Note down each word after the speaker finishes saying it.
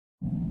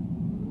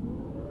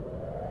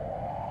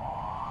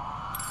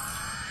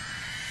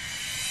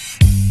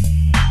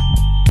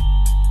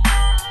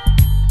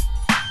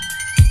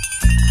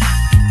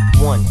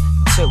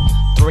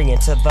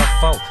to the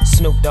foe.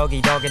 Snoop,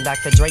 Doggy, Dogg, and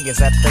Dr. Dre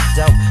is at the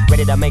door,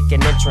 ready to make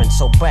an entrance,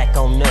 so back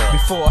on up.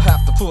 Before I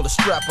have to pull the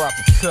strap off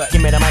the cut,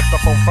 give me the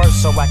microphone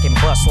first so I can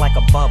bust like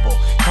a bubble.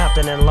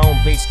 Compton and Long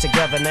Beach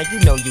together, now you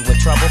know you in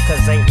trouble,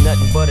 cause ain't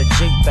nothing but a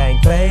G thing,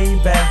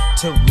 baby.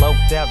 Two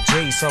loped out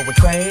G's, so we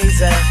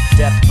crazy.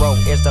 Death Row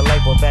is the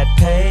label that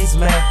pays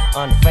me.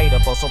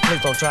 Unfadable, so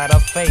please don't try to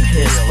fake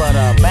this. But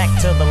back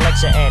to the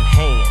lecture at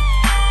hand.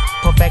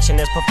 Perfection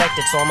is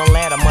perfected, so I'm a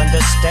lad, I'm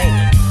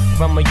understanding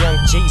from a young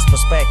G's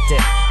perspective.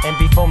 And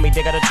before me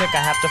dig out a trick,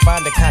 I have to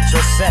find a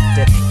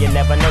contraceptive. You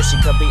never know, she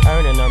could be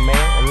earning her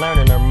man and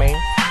learning her man,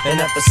 and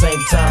at the same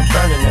time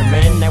burning her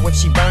man. Now when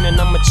she burning,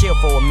 I'ma chill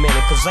for a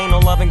minute, cause ain't no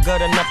loving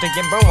good enough to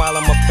get burned while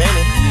I'm up in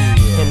it.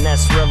 And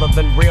that's realer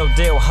than real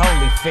deal,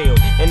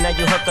 Holyfield. And now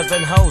you hookers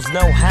and hoes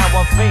know how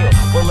I feel.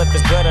 Well, if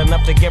it's good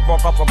enough to get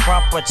broke off a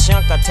proper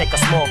chunk, I take a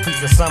small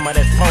piece of some of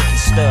that funky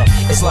stuff.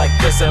 It's like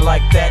this and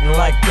like that and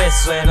like this,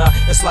 and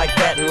it's like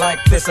that and like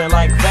this and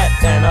like that,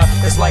 and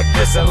it's like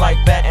this and like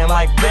that and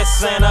like this,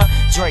 and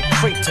Drake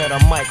creep to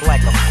the mic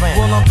like a fan.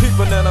 Well, I'm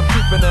peeping and I'm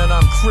creeping and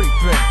I'm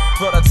creeping,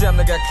 but I damn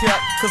near got caught,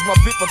 cause my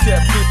beeper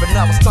kept beeping.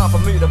 Now it's time for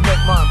me to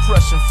make my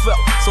impression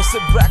felt. So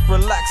sit back,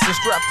 relax, and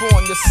strap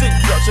on your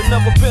seatbelt. You've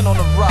never been on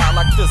a ride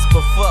like this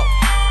before,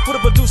 with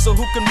a producer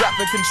who can rap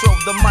and control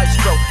the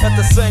maestro. At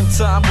the same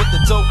time, with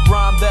the dope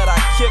rhyme that I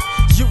kick,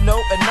 you know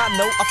and I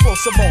know I flow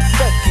some more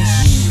funky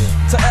shit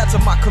to add to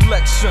my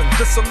collection.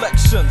 The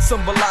selection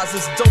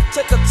symbolizes dope.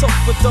 Take a toke,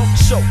 but don't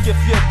choke. If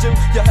you do,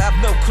 you have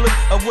no clue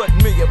of what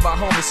me and my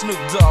homie Snoop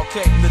Dogg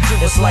came to do.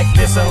 It's like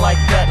this and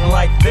like that and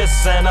like this,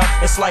 and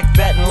it's like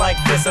that and like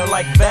this and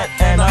like that,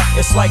 and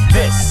it's like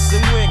this.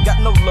 And we ain't got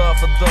no love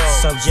for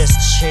those. So just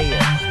chill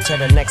till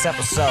the next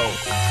episode.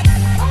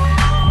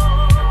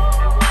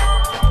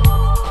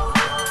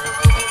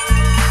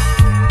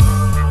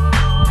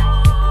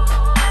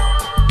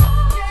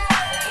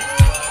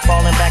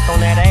 Falling back on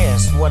that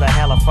ass, what a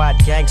hellified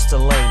gangster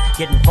lean.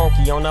 Getting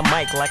funky on the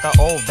mic like an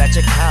old batch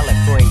of collard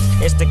greens.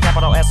 It's the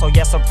capital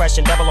S-O-S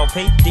oppression, double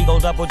O-P,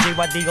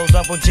 D-O-double-G-Y,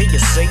 D-O-double-G, you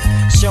see.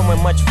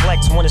 Showing much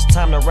flex when it's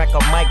time to wreck a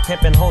mic.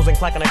 Pimping hoes and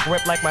clacking a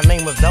grip like my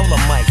name was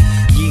Dolomite.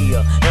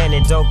 Yeah, and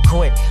it don't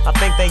quit. I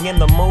think they in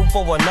the mood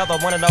for another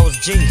one of those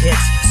G hits.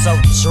 So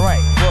Dre,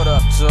 what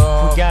up,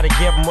 dawg? We gotta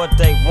give them what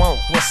they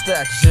want. What's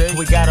that, G?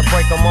 We gotta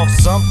break them off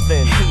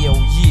something. Hell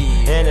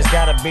yeah. And it's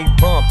gotta be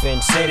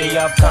bumpin'. City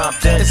of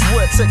Compton, it's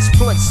where it takes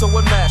place, so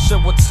it mash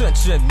your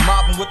attention.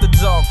 Mobbing with the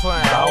dog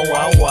pound. Wow,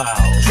 wow,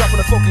 wow. Dropping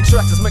the funky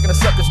tracks is making the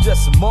suckers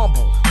just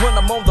mumble. When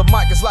I'm on the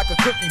mic, it's like a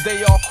cookie,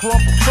 they all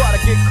crumble. Try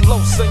to get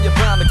close and you're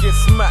bound to get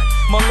smacked.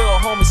 My little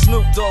homie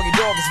Snoop Doggy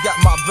Dogg has got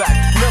my back.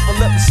 Never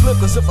let me slip,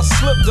 cause if I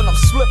slip, then I'm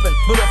slipping.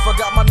 But if I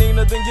got my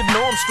Nina, then you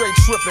know I'm straight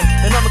tripping.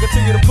 And I'ma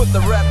continue to put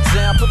the rap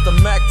down, put the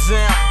Mac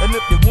down. And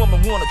if your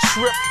woman wanna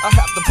trip, I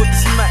have to put the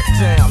smack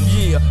down.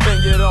 Yeah, and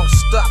you don't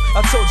stop.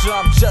 I told you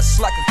I'm just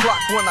like a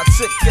clock when I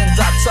tick and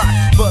I talk.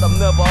 But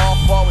I'm never off,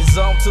 always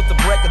on till the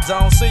break of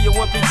dawn. See you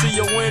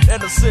MPTON in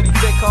the city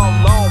they call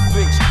Long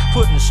Beach.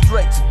 Putting it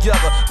straight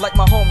together like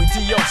my homie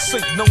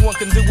DOC. No one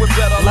can do it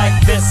better like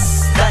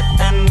this, that,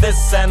 and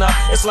this, and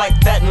it's like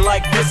that and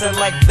like this and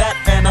like that,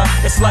 and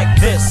it's like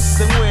this.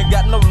 And we ain't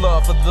got no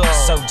love for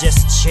those. So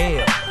just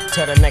chill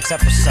till the next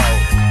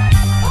episode.